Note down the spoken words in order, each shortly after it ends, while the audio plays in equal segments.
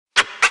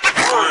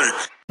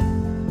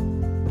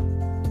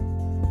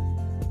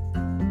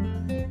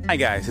Hi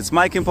guys, it's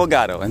Mike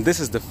Impolgato, and this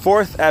is the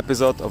 4th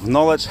episode of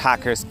Knowledge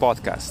Hackers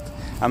podcast.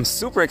 I'm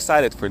super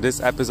excited for this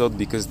episode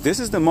because this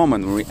is the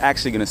moment where we're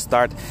actually going to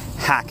start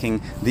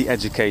hacking the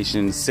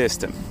education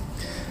system.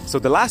 So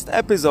the last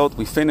episode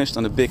we finished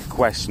on the big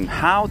question,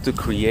 how to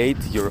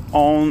create your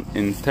own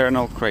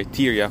internal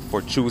criteria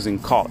for choosing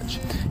college.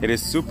 It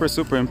is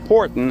super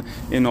important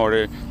in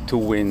order to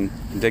win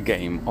the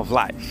game of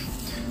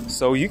life.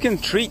 So you can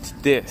treat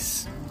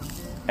this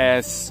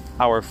as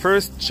our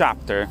first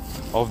chapter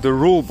of the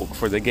rulebook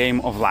for the game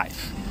of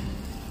life.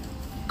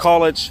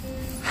 College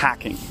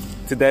hacking.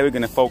 Today we're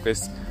going to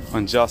focus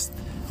on just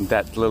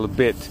that little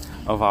bit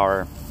of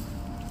our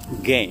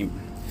game.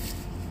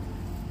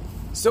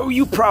 So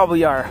you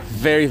probably are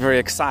very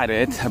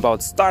excited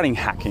about starting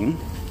hacking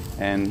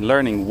and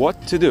learning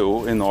what to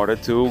do in order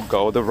to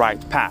go the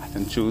right path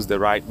and choose the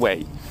right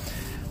way.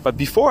 But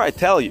before I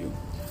tell you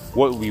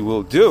what we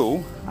will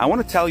do, I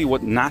want to tell you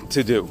what not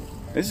to do.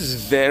 This is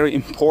a very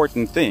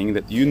important thing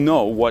that you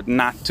know what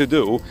not to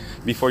do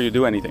before you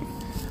do anything,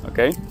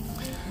 okay?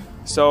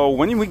 So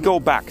when we go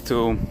back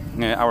to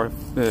our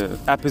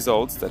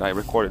episodes that I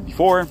recorded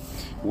before,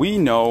 we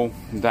know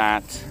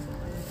that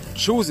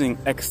choosing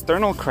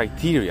external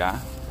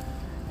criteria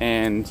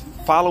and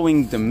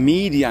following the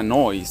media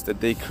noise that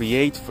they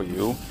create for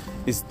you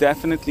is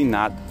definitely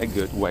not a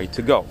good way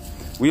to go.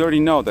 We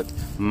already know that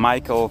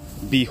Michael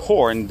B.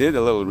 Horn did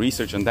a little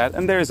research on that,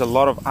 and there's a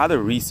lot of other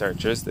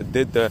researchers that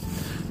did the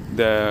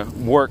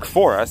work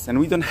for us, and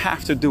we don't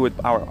have to do it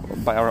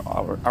by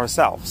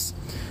ourselves.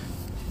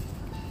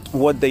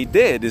 What they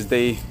did is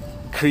they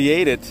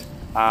created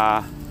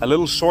a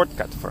little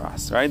shortcut for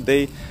us, right?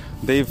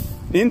 They've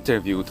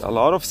interviewed a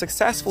lot of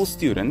successful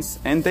students,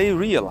 and they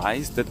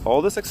realized that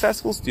all the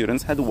successful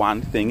students had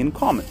one thing in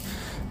common.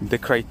 The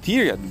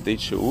criteria that they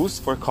choose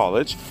for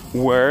college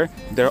were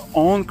their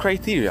own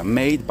criteria,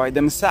 made by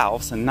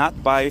themselves and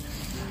not by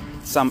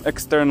some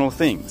external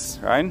things,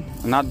 right?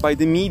 Not by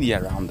the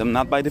media around them,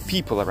 not by the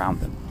people around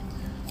them.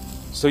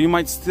 So you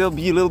might still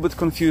be a little bit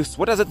confused.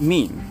 What does it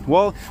mean?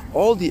 Well,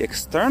 all the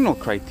external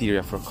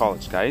criteria for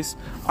college, guys,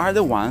 are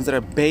the ones that are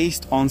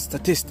based on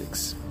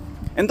statistics.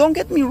 And don't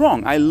get me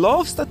wrong, I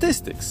love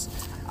statistics.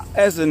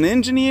 As an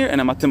engineer and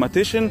a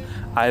mathematician,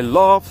 I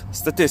love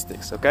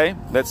statistics, okay?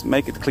 Let's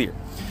make it clear.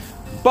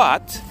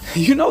 But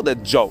you know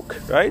that joke,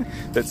 right?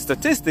 That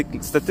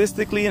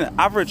statistically an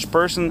average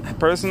person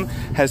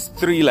has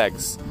 3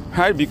 legs,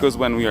 right? Because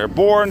when we are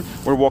born,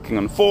 we're walking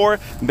on 4,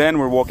 then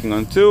we're walking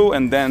on 2,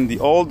 and then the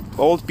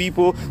old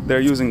people, they're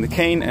using the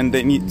cane and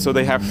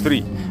they have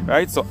 3,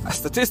 right? So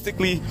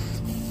statistically,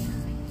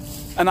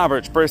 an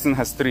average person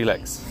has 3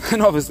 legs,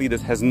 and obviously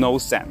this has no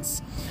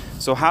sense.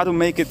 So how to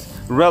make it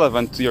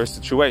relevant to your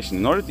situation?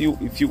 In order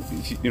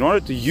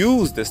to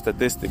use the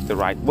statistic the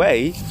right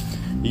way,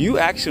 you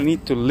actually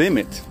need to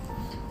limit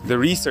the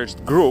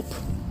researched group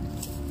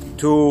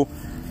to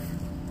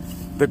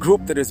the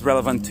group that is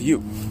relevant to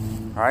you,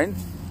 right?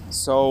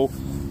 So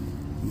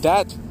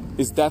that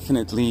is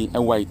definitely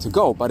a way to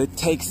go, but it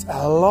takes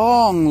a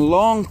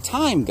long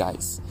time,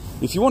 guys.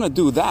 If you want to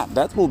do that,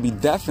 that will be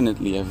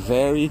definitely a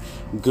very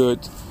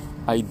good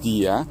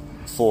idea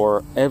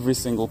for every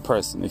single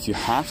person. If you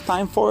have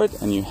time for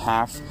it and you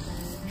have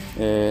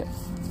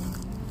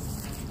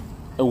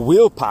a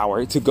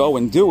willpower to go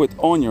and do it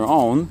on your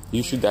own,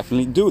 you should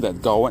definitely do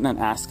that. Go in and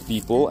ask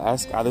people,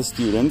 ask other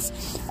students,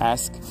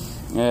 ask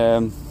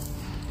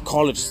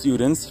college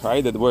students,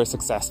 right, that were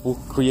successful,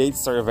 create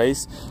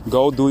surveys,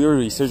 go do your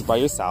research by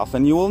yourself,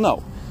 and you will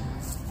know.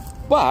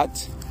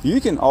 But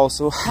you can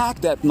also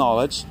hack that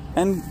knowledge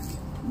and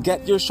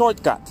get your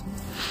shortcut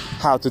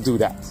how to do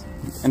that.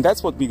 And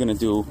that's what we're going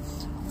to do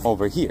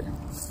over here.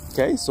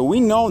 Okay, so we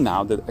know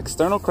now that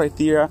external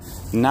criteria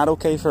not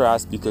okay for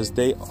us because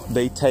they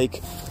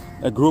take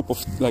a group of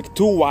like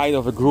too wide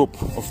of a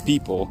group of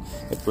people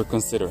that we're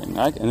considering,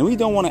 right? And we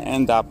don't want to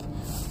end up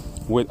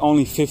with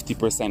only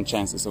 50%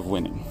 chances of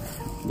winning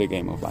the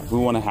game of life. We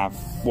want to have,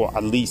 well,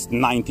 at least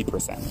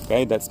 90%.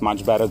 Okay, that's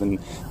much better than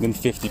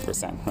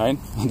 50%, right?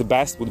 The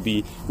best would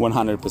be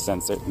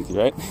 100% certainty,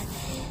 right?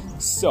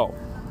 So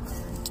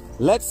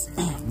let's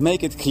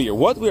make it clear.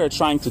 What we are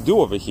trying to do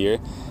over here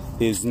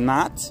is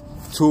not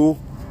to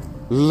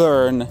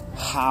learn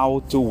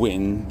how to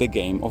win the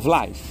game of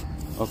life,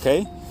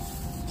 okay?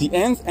 The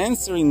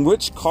answering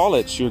which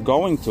college you're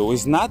going to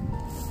is not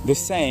the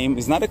same,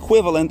 is not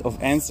equivalent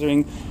of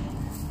answering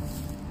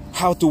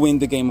how to win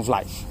the game of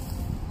life.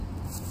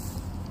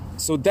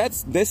 So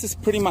this is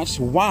pretty much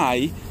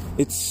why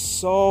it's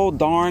so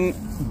darn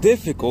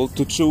difficult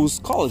to choose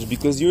college,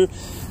 because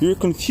you're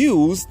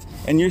confused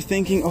and you're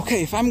thinking,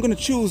 okay, if I'm gonna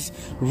choose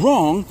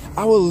wrong,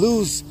 I will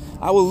lose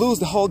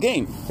the whole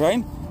game,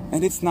 right?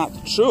 And it's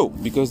not true,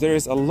 because there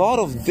is a lot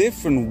of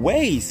different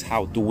ways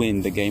how to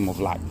win the game of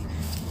life.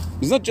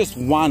 It's not just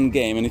one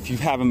game, and if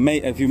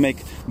you make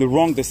the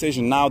wrong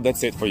decision now,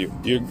 that's it for you.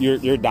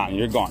 You're done.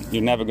 You're gone.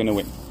 You're never gonna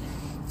win.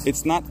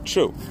 It's not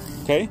true.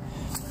 Okay?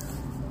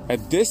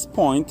 At this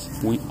point,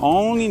 we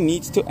only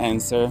need to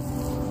answer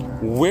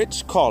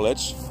which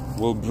college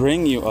will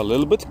bring you a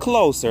little bit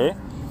closer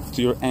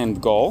to your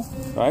end goal,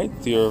 right?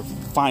 To your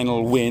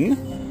final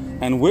win,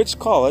 and which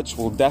college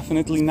will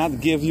definitely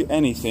not give you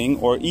anything,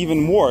 or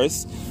even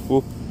worse,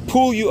 will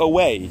pull you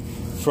away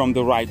from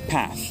the right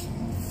path.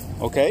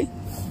 Okay?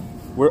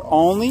 We're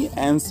only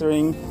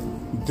answering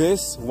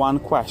this one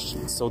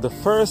question. So the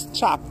first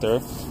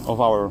chapter of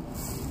our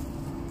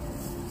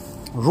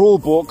rule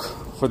book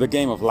for the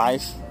game of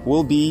life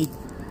will be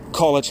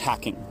college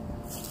hacking.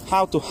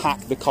 How to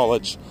hack the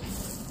college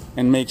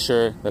and make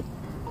sure that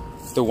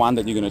the one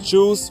that you're going to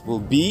choose will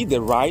be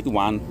the right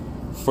one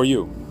for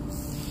you.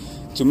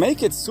 To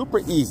make it super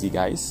easy,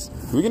 guys,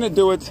 we're going to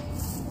do it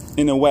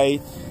in a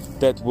way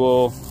that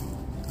will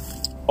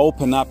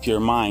open up your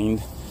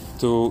mind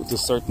to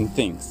certain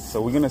things.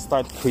 So we're going to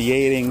start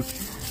creating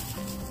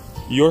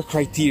your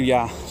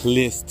criteria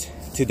list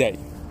today.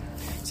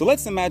 So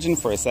let's imagine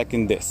for a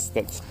second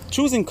that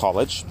choosing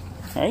college,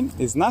 right,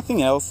 is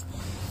nothing else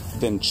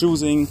than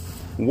choosing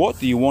what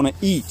do you want to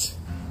eat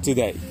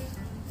today.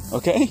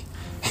 Okay?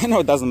 I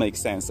know it doesn't make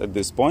sense at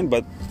this point,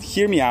 but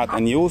hear me out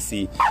and you will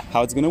see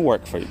how it's going to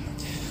work for you.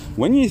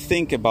 When you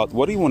think about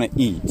what do you want to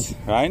eat,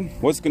 right?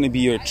 What's going to be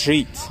your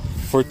treat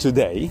for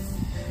today?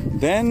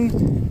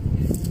 Then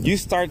you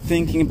start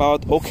thinking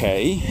about,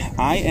 okay,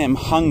 I am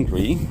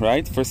hungry,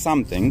 right, for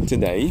something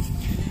today.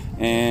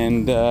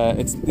 And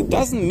it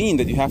doesn't mean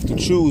that you have to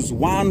choose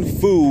one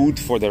food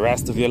for the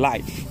rest of your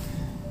life.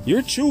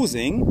 You're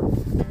choosing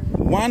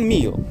one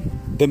meal,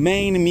 the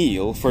main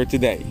meal for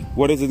today.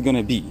 What is it going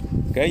to be?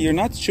 Okay, you're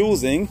not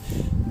choosing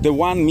the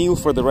one meal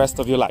for the rest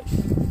of your life.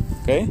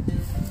 Okay?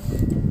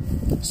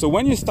 So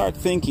when you start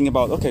thinking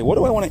about, okay, what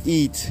do I want to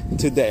eat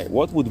today?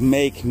 What would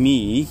make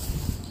me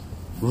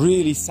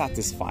really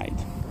satisfied?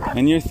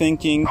 And you're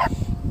thinking,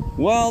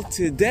 well,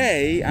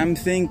 today I'm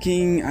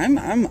thinking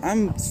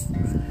I'm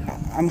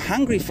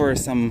hungry for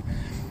some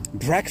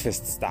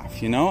breakfast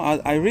stuff, you know?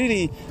 I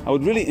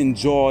would really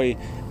enjoy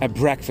a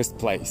breakfast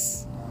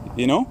place,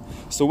 you know?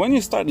 So when you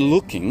start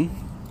looking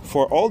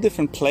for all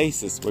different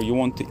places where you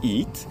want to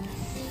eat,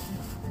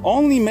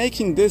 only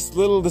making this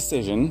little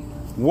decision,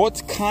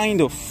 what kind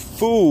of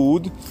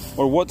food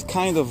or what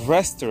kind of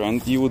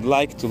restaurant you would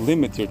like to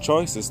limit your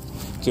choices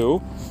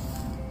to,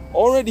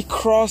 already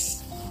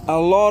cross a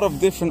lot of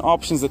different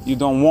options that you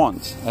don't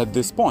want at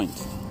this point.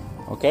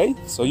 Okay?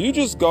 So you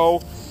just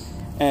go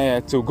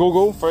to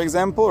Google, for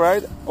example,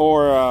 right?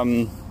 Or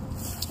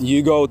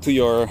you go to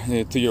your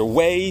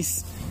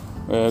Waze,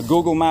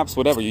 Google Maps,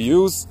 whatever you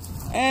use,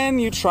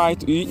 and you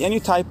type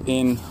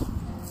in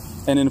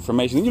an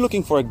information. And you're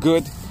looking for a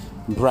good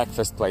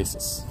breakfast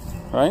places,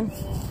 right?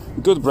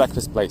 Good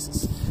breakfast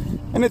places,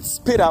 and it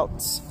spit out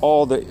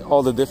all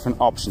the different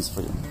options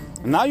for you.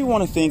 And now you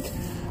want to think,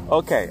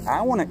 okay,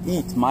 I want to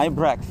eat my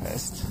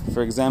breakfast,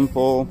 for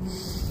example,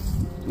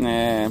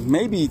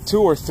 maybe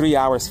 2 or 3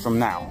 hours from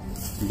now,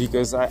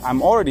 because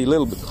I'm already a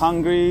little bit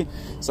hungry,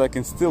 so I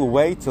can still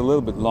wait a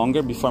little bit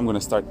longer before I'm going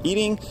to start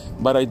eating,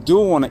 but I do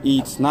want to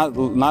eat not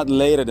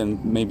later than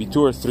maybe 2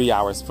 or 3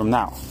 hours from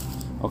now.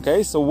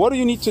 Okay, so what do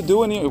you need to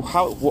do, and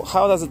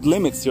how does it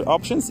limit your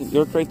options,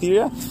 your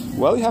criteria?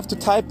 Well, you have to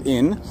type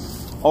in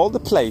all the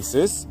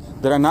places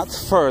that are not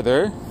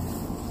further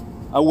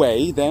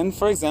away than,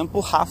 for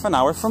example, half an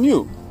hour from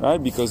you,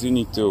 right? Because you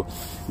need to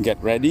get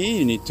ready,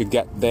 you need to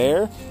get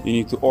there, you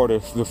need to order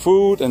the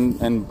food,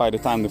 and by the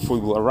time the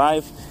food will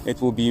arrive,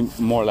 it will be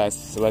more or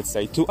less, let's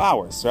say, 2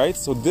 hours, right?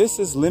 So this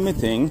is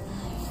limiting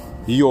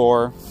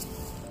your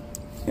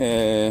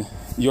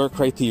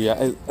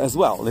criteria as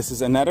well. This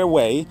is another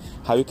way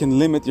how you can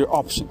limit your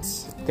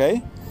options.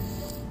 Okay,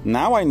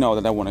 now I know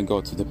that I want to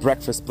go to the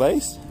breakfast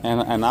place,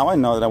 and now I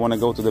know that I want to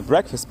go to the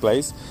breakfast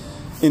place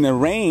in a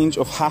range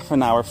of half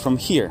an hour from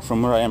here,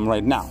 from where I am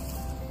right now.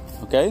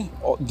 Okay,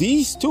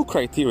 these two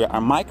criteria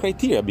are my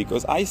criteria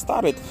because I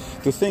started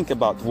to think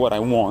about what I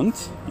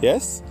want,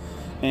 yes,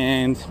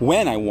 and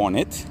when I want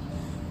it,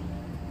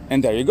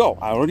 and there you go.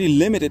 I already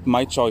limited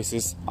my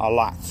choices a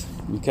lot.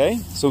 Okay,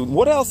 so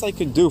what else I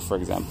could do, for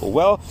example?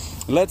 Well,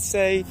 let's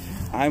say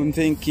I'm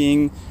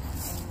thinking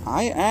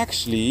I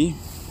actually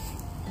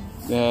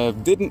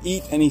didn't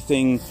eat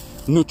anything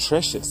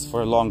nutritious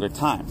for a longer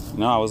time. You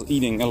know, I was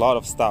eating a lot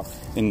of stuff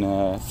in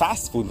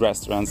fast food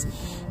restaurants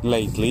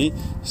lately,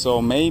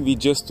 so maybe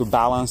just to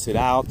balance it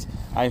out,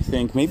 I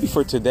think maybe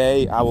for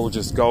today I will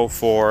just go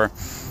for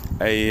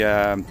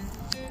a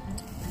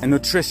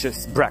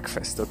nutritious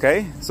breakfast.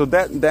 Okay, so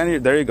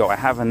there you go. I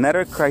have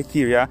another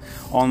criteria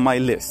on my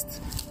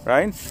list,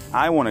 right?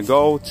 I want to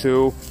go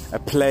to a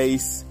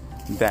place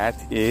that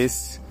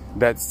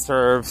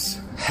serves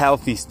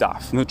healthy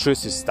stuff,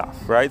 nutritious stuff,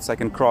 right? So I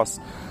can cross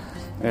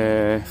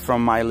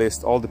from my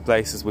list all the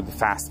places with the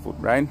fast food,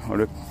 right, or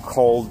the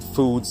cold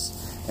foods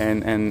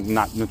and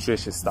not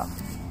nutritious stuff.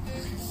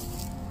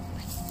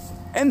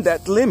 And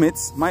that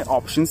limits my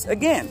options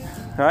again,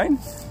 right?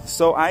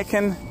 So I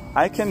can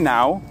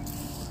now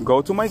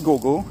go to my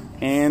Google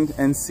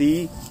and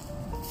see,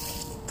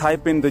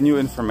 type in the new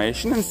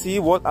information and see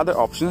what other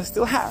options I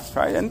still have,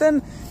 right? And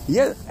then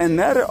yet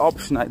another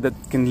option that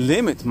can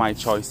limit my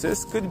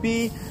choices could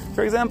be,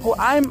 for example,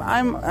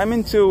 I'm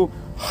into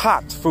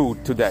hot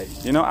food today.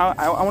 You know,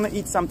 I want to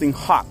eat something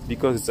hot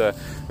because it's a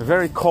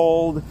very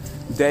cold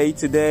day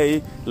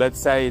today.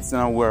 Let's say it's, you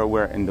know,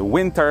 we're in the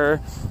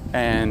winter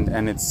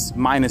and it's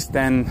minus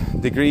 10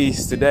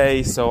 degrees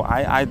today. So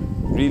I'd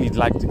really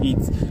like to eat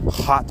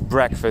hot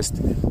breakfast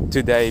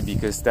today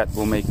because that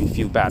will make me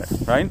feel better,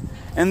 right?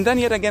 And then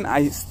yet again,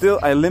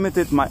 I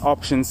limited my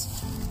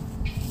options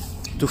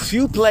to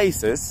few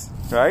places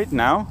right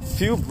now,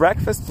 few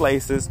breakfast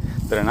places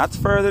that are not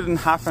further than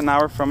half an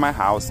hour from my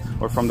house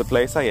or from the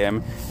place I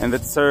am, and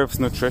that serves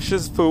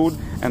nutritious food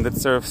and that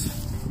serves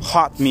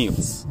hot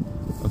meals,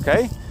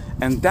 okay?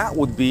 And that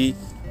would be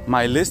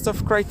my list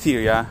of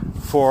criteria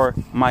for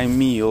my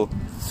meal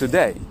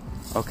today,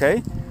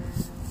 okay?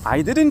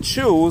 I didn't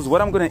choose what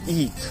I'm gonna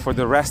eat for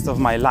the rest of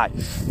my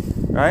life,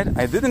 right?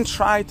 I didn't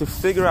try to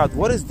figure out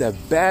what is the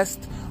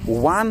best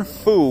one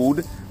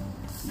food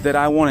that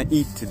I wanna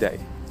eat today.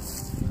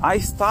 I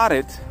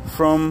started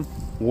from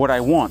what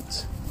I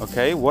want,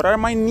 okay? What are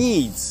my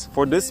needs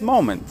for this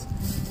moment?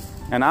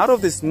 And out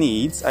of these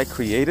needs, I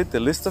created the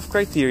list of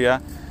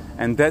criteria,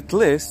 and that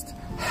list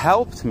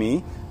helped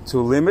me to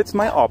limit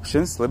my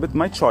options, limit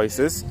my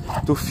choices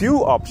to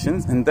few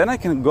options, and then I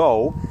can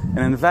go and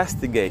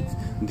investigate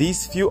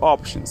these few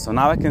options. So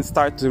now I can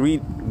start to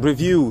read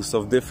reviews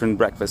of different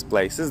breakfast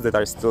places that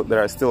are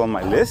still on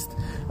my list,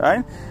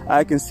 right?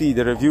 I can see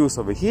the reviews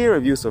over here,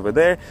 reviews over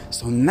there.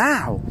 So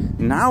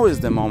now is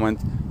the moment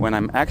when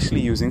I'm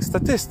actually using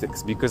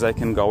statistics, because I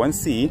can go and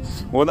see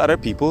what other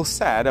people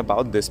said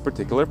about this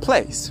particular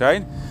place,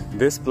 right?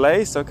 This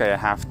place, okay, I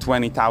have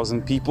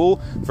 20,000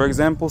 people, for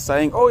example,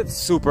 saying, oh, it's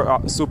super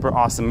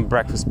awesome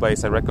breakfast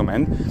place, I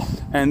recommend.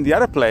 And the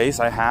other place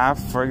I have,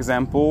 for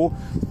example,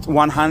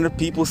 100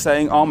 people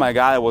saying, oh my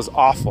God, it was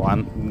awful,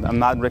 I'm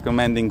not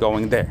recommending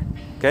going there.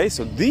 Okay,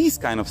 so these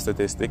kind of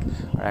statistics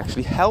are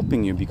actually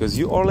helping you because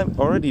you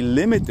already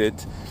limited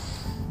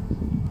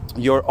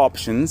your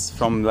options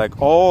from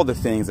like all the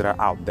things that are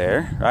out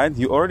there, right?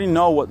 You already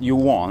know what you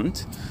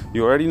want.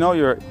 You already know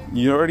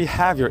you already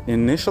have your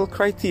initial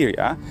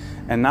criteria,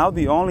 and now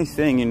the only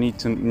thing you need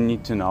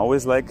to know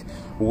is like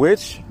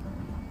which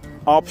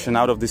option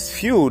out of this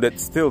few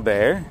that's still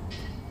there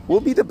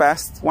will be the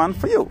best one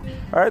for you,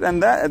 right?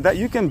 And that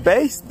you can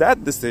base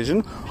that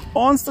decision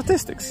on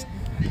statistics,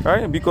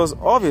 right? Because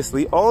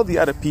obviously all the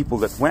other people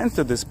that went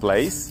to this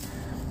place,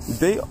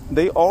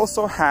 they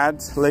also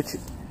had like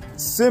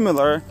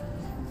similar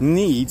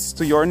needs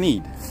to your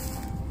need,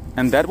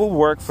 and that will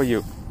work for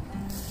you.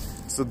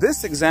 So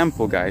this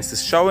example, guys,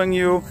 is showing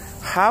you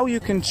how you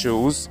can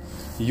choose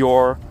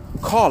your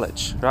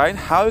college, right?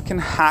 How you can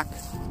hack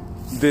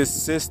this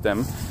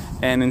system,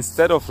 and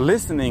instead of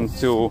listening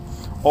to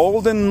all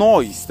the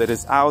noise that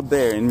is out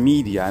there in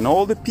media and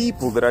all the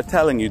people that are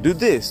telling you, do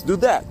this, do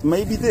that,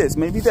 maybe this,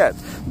 maybe that.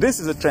 This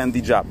is a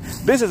trendy job.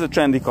 This is a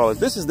trendy college.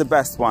 This is the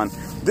best one.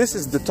 This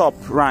is the top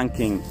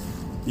ranking.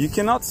 You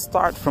cannot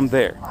start from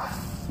there.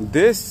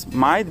 This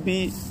might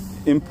be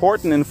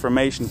important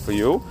information for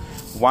you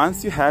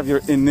once you have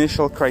your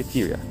initial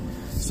criteria.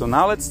 So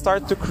now let's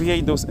start to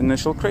create those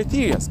initial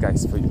criteria,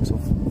 guys, for you. So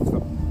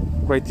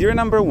criteria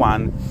number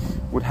one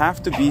would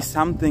have to be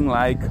something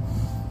like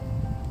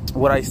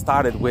what I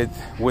started with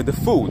the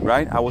food,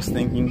 right? I was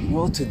thinking,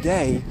 well,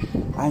 today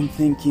I'm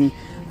thinking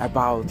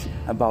about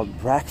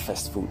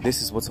breakfast food.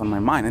 This is what's on my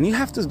mind. And you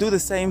have to do the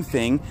same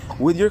thing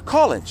with your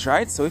college,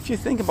 right? So if you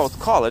think about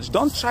college,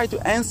 don't try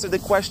to answer the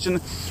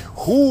question,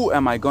 who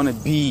am I going to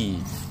be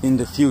in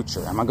the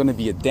future? Am I going to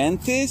be a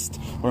dentist,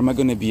 or am I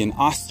going to be an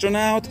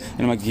astronaut?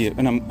 And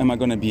am I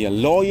going to be a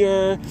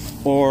lawyer?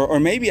 Or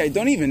maybe I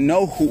don't even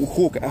know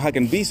who I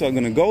can be, so I'm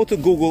going to go to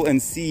Google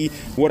and see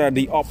what are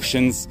the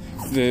options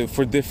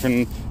for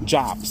different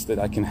jobs that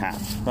I can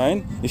have,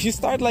 right? If you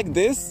start like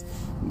this,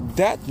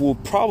 that will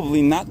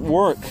probably not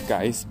work,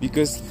 guys,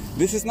 because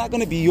this is not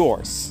going to be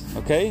yours,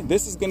 okay?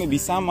 This is going to be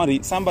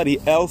somebody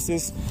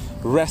else's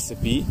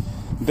recipe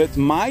that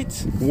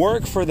might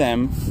work for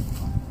them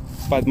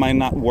but might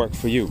not work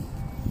for you.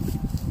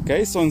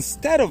 Okay, so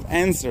instead of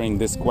answering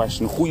this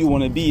question, who you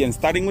want to be, and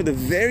starting with a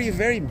very,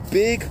 very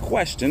big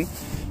question,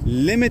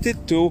 limit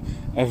it to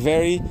a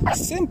very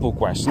simple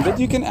question that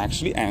you can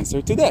actually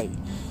answer today.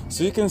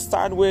 So you can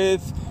start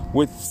with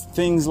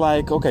things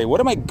like, okay, what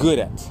am I good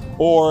at?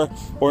 Or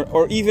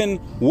even,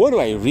 what do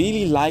I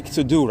really like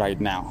to do right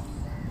now?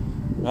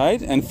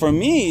 Right? And for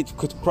me, it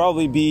could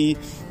probably be,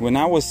 when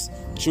I was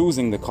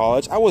choosing the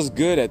college, I was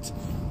good at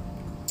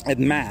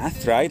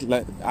math, right?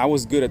 Like, I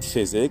was good at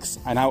physics,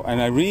 and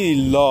I really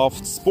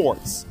loved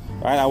sports,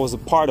 right? I was a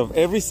part of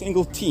every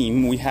single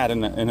team we had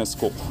in a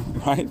school,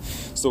 right?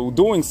 So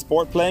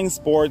playing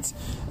sports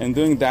and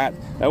doing that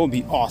would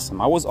be awesome.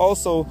 I was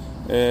also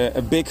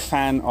a big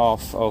fan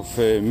of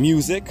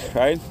music,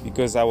 right?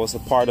 Because I was a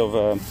part of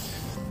a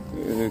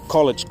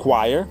college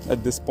choir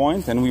at this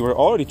point, and we were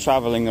already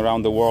traveling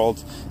around the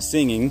world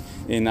singing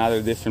in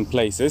other different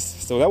places.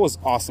 So that was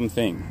an awesome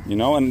thing, you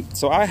know. And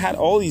so I had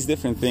all these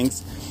different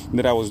things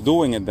that I was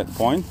doing at that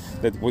point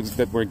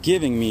that were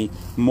giving me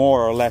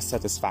more or less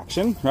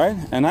satisfaction, right?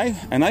 And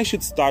I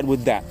should start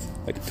with that,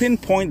 like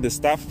pinpoint the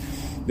stuff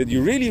that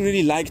you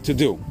really like to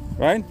do,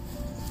 right?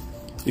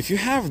 If you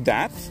have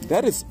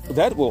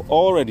that will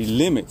already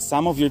limit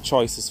some of your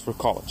choices for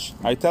college.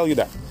 I tell you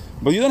that.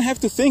 But you don't have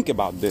to think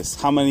about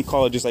this, how many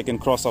colleges I can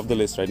cross off the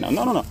list right now.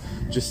 No.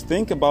 Just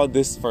think about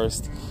this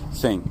first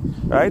thing,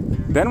 right?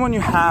 Then when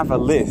you have a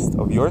list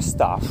of your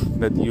stuff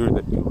that you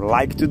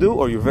like to do,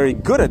 or you're very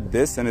good at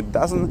this, and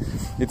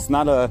it's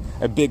not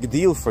a big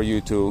deal for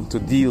you to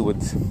deal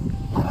with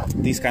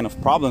these kind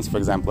of problems, for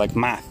example, like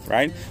math,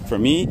 right? For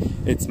me,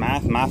 it's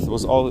math. Math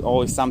was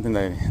always something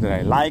that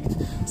I liked.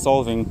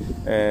 Solving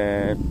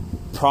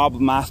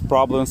math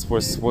problems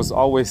was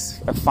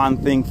always a fun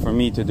thing for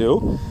me to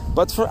do.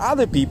 But for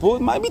other people,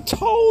 it might be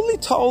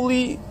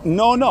totally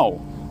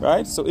no,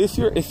 right? So if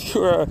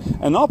you're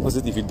an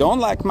opposite, if you don't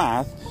like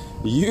math,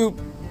 you're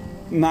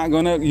not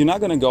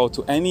gonna go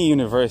to any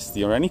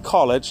university or any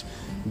college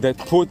that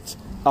put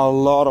a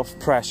lot of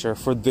pressure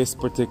for this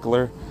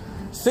particular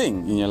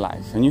thing in your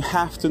life. And you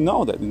have to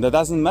know that. That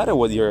doesn't matter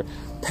what your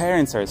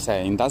parents are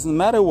saying, doesn't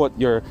matter what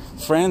your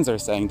friends are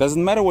saying,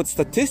 doesn't matter what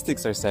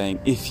statistics are saying.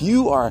 If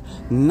you are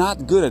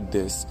not good at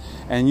this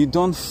and you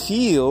don't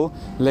feel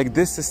like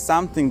this is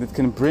something that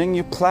can bring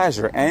you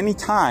pleasure any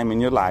time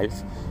in your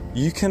life,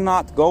 you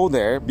cannot go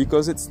there,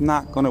 because it's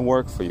not going to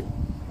work for you.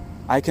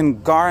 I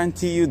can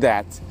guarantee you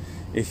that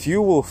if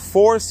you will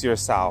force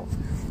yourself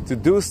to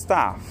do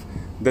stuff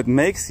that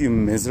makes you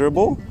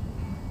miserable,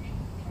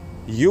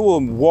 you will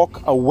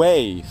walk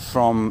away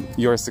from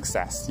your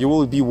success. You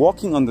will be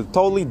walking on the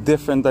totally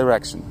different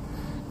direction.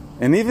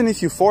 And even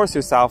if you force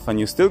yourself and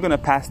you're still going to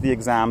pass the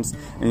exams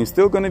and you're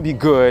still going to be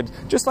good,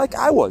 just like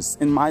I was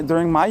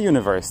during my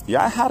university.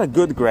 I had a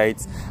good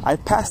grades. I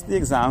passed the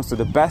exams to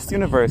the best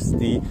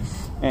university,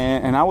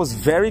 and I was a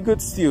very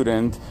good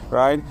student,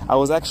 right? I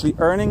was actually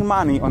earning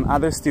money on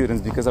other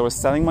students because I was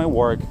selling my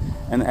work.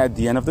 And at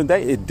the end of the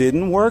day, it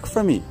didn't work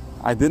for me.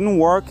 I didn't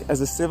work as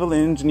a civil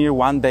engineer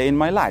one day in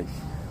my life.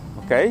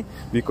 Okay?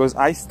 Because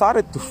I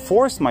started to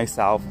force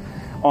myself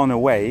on a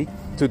way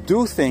to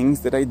do things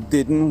that I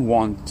didn't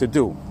want to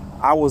do.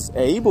 I was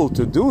able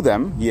to do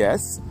them,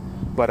 yes,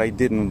 but I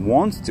didn't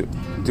want to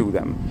do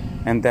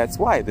them. And that's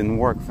why it didn't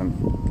work for me.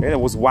 Okay? That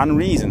was one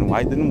reason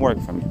why it didn't work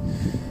for me.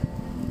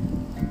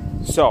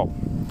 So,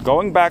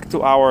 going back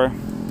to our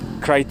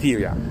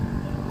criteria.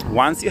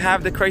 Once you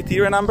have the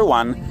criteria number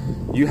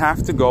one, you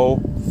have to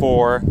go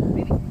for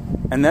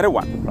another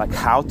one, like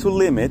how to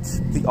limit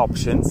the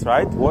options,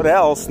 right? What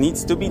else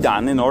needs to be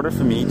done in order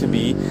for me to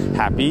be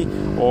happy,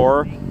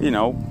 or,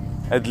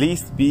 at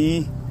least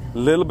be a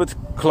little bit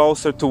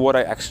closer to what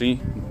I actually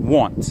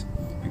want.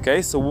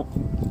 Okay, so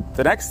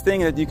the next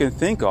thing that you can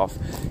think of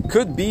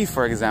could be,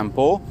 for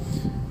example,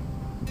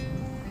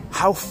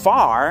 how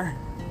far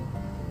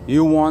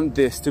you want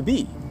this to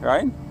be,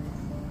 right?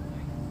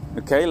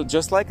 Okay,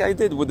 just like I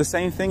did with the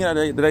same thing that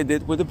I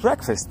did with the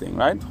breakfast thing,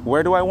 right?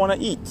 Where do I want to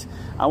eat?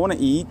 I want to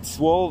eat,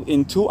 well,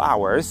 in 2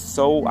 hours,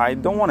 so I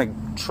don't want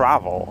to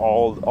travel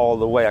all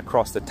the way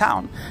across the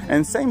town.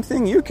 And same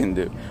thing you can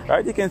do,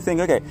 right? You can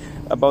think, okay,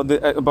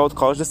 about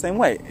college the same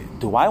way.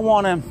 Do I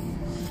want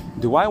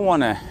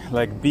to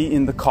like be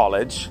in the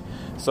college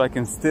so I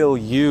can still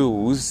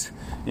use,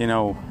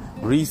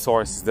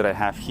 resources that I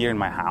have here in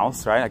my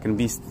house, right? I can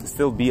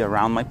still be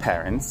around my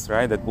parents,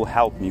 right? That will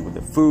help me with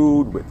the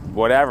food, with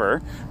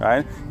whatever,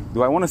 right?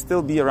 Do I want to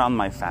still be around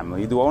my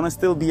family? Do I want to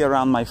still be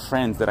around my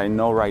friends that I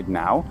know right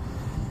now?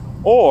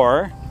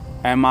 Or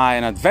am I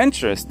an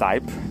adventurous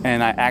type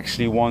and I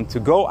actually want to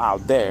go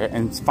out there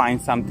and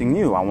find something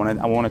new? I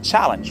want to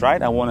challenge,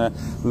 right? I want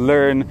to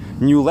learn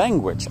new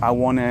language. I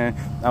want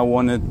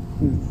to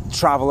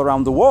travel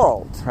around the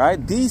world, right?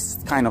 These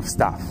kind of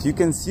stuff. You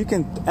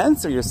can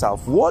answer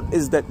yourself, what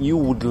is that you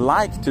would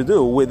like to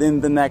do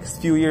within the next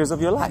few years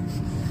of your life?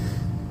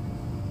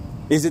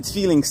 Is it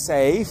feeling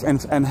safe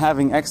and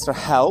having extra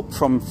help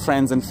from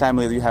friends and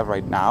family that you have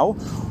right now?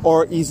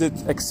 Or is it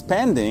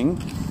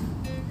expanding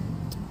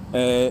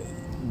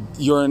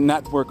your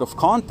network of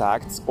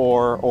contacts,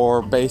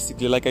 or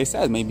basically, like I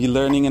said, maybe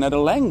learning another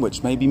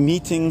language, maybe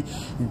meeting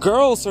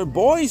girls or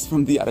boys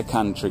from the other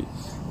country?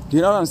 Do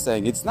you know what I'm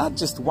saying? It's not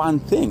just one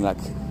thing. Like,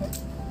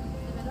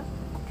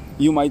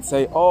 you might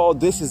say, oh,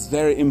 this is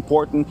very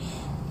important.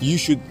 You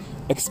should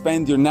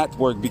expand your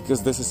network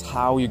because this is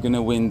how you're going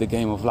to win the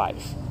game of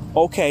life.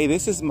 Okay,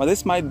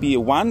 this might be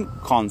one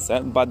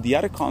concept, but the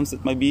other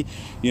concept might be,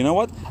 you know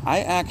what?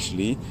 I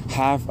actually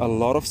have a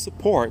lot of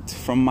support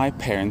from my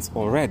parents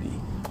already,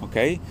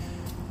 okay?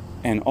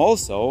 And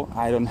also,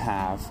 I don't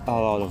have a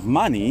lot of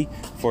money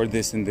for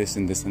this and this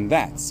and this and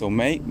that. So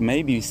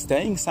maybe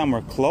staying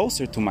somewhere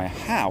closer to my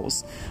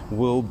house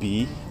will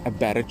be a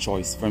better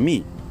choice for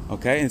me,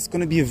 okay? And it's going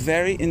to be a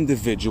very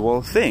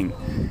individual thing.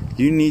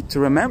 You need to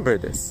remember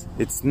this.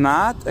 It's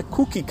not a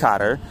cookie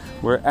cutter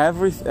where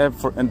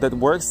that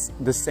works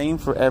the same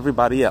for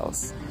everybody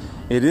else.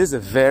 It is a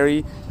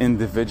very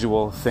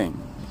individual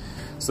thing.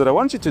 So what I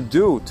want you to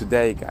do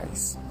today,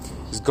 guys,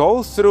 is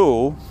go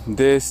through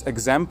this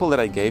example that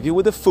I gave you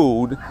with the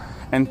food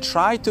and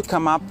try to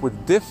come up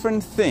with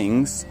different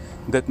things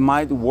that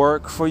might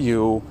work for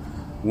you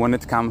when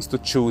it comes to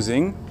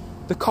choosing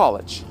the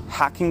college,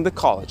 hacking the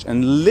college,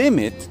 and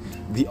limit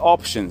the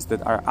options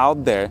that are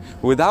out there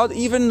without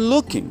even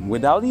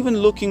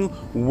looking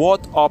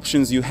what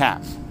options you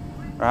have.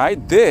 All right,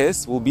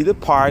 this will be the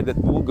part that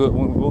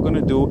we're going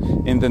to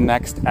do in the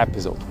next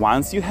episode.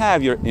 Once you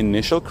have your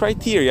initial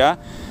criteria,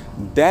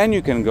 then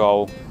you can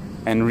go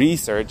and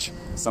research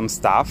some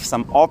stuff,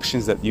 some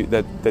options that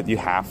you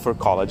have for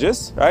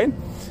colleges, right?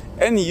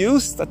 And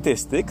use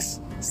statistics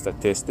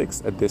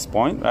at this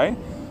point, right,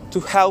 to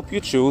help you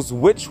choose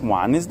which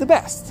one is the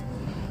best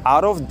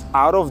out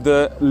of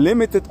the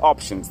limited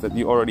options that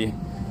you already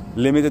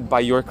limited by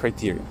your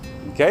criteria.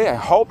 Okay, I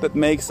hope that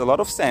makes a lot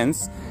of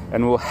sense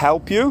and will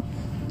help you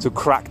to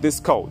crack this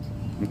code.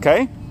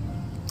 Okay,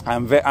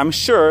 I'm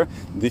sure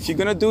that if you're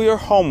gonna do your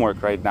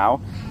homework right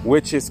now,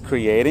 which is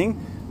creating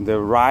the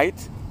right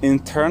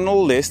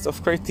internal list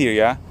of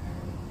criteria,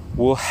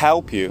 will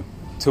help you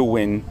to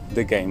win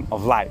the game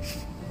of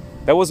life.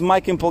 That was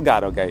Mike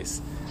Impolgato,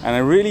 guys, and I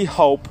really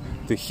hope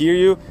to hear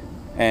you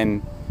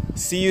and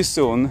see you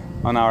soon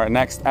on our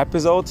next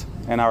episode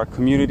and our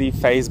community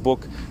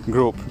Facebook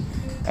group.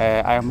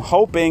 I am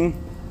hoping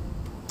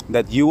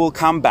that you will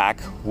come back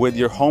with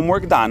your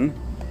homework done,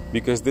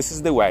 because this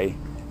is the way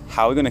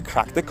how we're gonna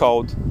crack the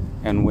code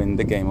and win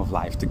the game of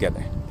life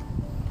together.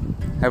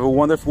 Have a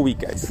wonderful week,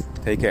 guys.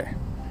 Take care.